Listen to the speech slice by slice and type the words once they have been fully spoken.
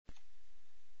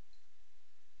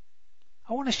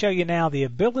I want to show you now the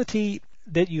ability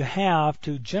that you have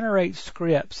to generate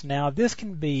scripts. Now this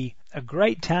can be a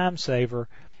great time saver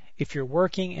if you're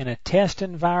working in a test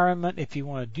environment, if you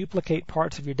want to duplicate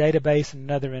parts of your database in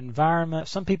another environment.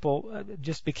 Some people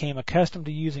just became accustomed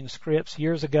to using scripts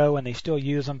years ago and they still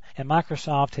use them, and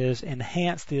Microsoft has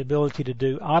enhanced the ability to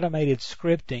do automated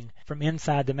scripting from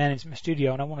inside the Management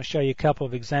Studio, and I want to show you a couple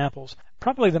of examples.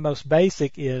 Probably the most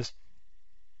basic is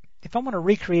if I want to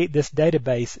recreate this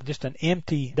database, just an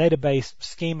empty database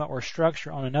schema or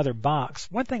structure on another box,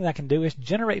 one thing I can do is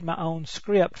generate my own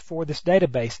script for this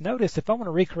database. Notice if I want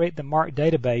to recreate the Mark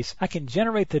database, I can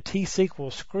generate the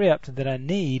T-SQL script that I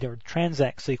need, or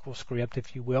Transact SQL script,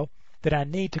 if you will, that I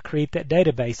need to create that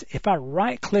database. If I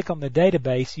right-click on the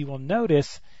database, you will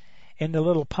notice in the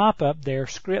little pop-up there,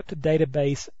 Script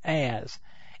Database As.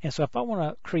 And so if I want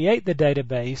to create the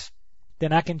database,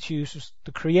 then I can choose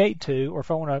to create to, or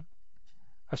if I want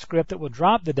a script that will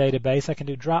drop the database, I can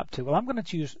do drop to. Well, I'm going to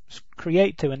choose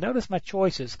create to, and notice my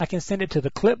choices. I can send it to the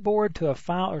clipboard, to a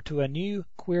file, or to a new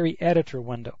query editor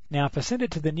window. Now, if I send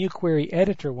it to the new query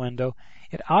editor window,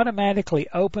 it automatically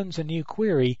opens a new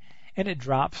query and it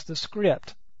drops the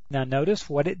script. Now, notice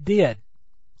what it did.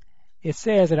 It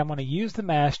says that I'm going to use the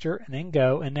master and then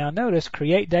go, and now notice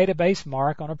create database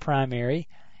Mark on a primary.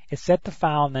 It set the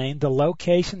file name, the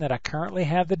location that I currently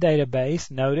have the database.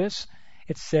 Notice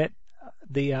it set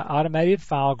the automated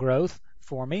file growth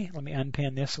for me. Let me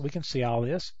unpin this so we can see all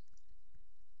this.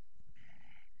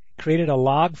 Created a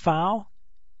log file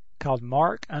called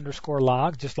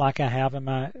mark_log, just like I have in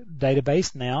my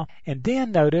database now. And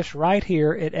then notice right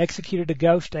here it executed a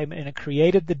go statement and it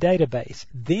created the database.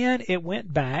 Then it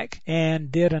went back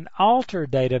and did an alter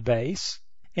database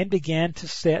and began to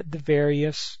set the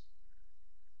various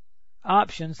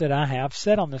options that I have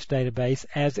set on this database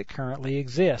as it currently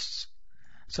exists.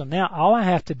 So now all I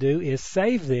have to do is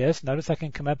save this. Notice I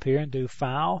can come up here and do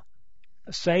File,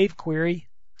 Save Query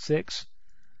 6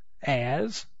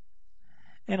 As,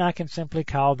 and I can simply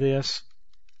call this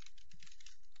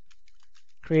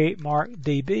Create Mark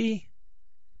DB,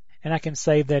 and I can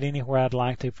save that anywhere I'd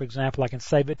like to. For example, I can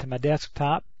save it to my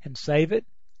desktop and save it.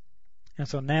 And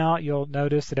so now you'll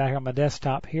notice that out here on my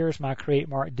desktop, here's my Create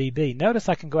Mark DB. Notice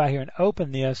I can go out here and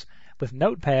open this with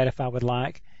Notepad if I would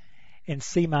like and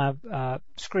see my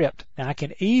script. Now I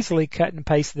can easily cut and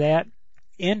paste that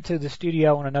into the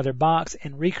studio on another box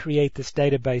and recreate this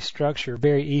database structure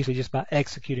very easily just by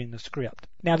executing the script.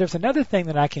 Now there's another thing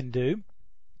that I can do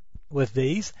with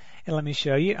these, and let me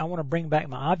show you. I want to bring back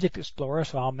my Object Explorer,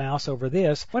 so I'll mouse over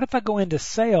this. What if I go into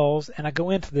Sales and I go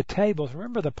into the tables?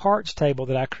 Remember the parts table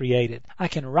that I created. I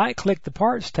can right-click the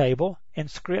parts table and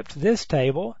script this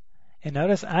table, and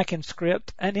notice I can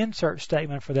script an insert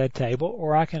statement for that table,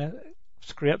 or I can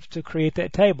script to create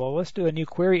that table. Let's do a new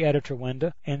query editor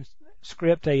window and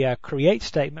script a create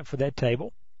statement for that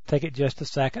table. Take it just a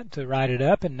second to write it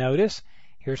up, and notice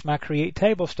here's my create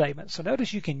table statement. So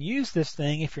notice you can use this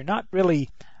thing if you're not really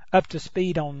up to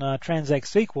speed on Transact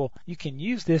SQL. You can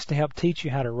use this to help teach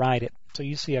you how to write it. So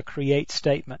you see a create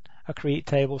statement, a create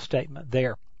table statement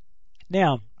there.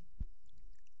 Now,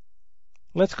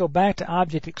 let's go back to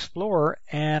Object Explorer,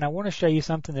 and I want to show you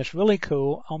something that's really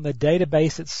cool on the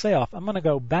database itself. I'm going to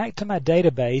go back to my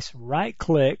database,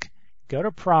 right-click, go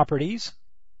to Properties,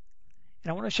 and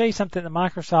I want to show you something that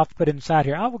Microsoft put inside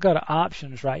here. I will go to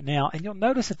Options right now, and you'll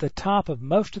notice at the top of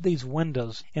most of these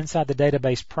windows inside the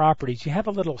database properties, you have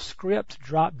a little script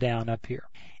drop-down up here.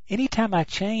 Anytime I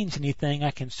change anything, I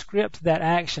can script that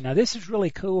action. Now, this is really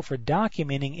cool for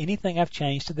documenting anything I've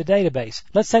changed to the database.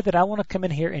 Let's say that I want to come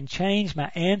in here and change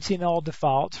my ANSI null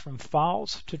defaults from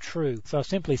false to true. So I'll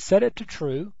simply set it to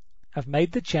true. I've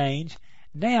made the change.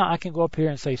 Now I can go up here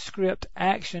and say Script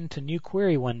Action to New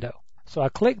Query Window. So I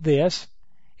click this,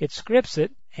 it scripts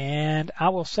it, and I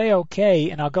will say OK,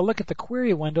 and I'll go look at the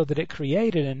query window that it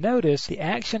created, and notice the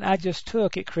action I just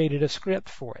took, it created a script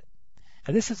for it.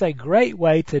 Now this is a great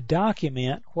way to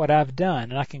document what I've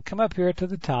done, and I can come up here to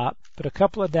the top, put a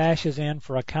couple of dashes in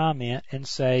for a comment, and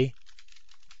say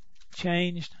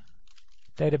changed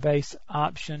database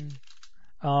option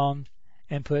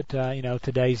and put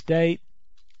today's date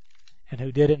and who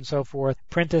did it and so forth.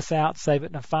 Print this out, save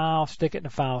it in a file, stick it in a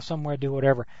file somewhere, do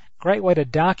whatever. Great way to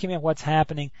document what's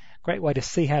happening. Great way to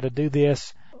see how to do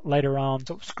this later on.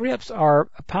 So scripts are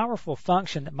a powerful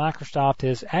function that Microsoft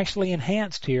has actually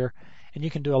enhanced here, and you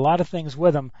can do a lot of things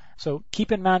with them. So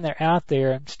keep in mind they're out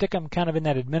there. Stick them kind of in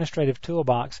that administrative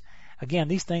toolbox. Again,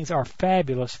 these things are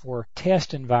fabulous for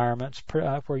test environments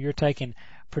where you're taking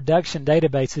production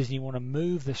databases and you want to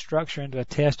move the structure into a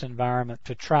test environment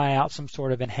to try out some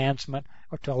sort of enhancement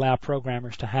or to allow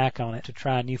programmers to hack on it to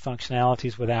try new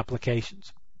functionalities with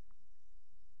applications.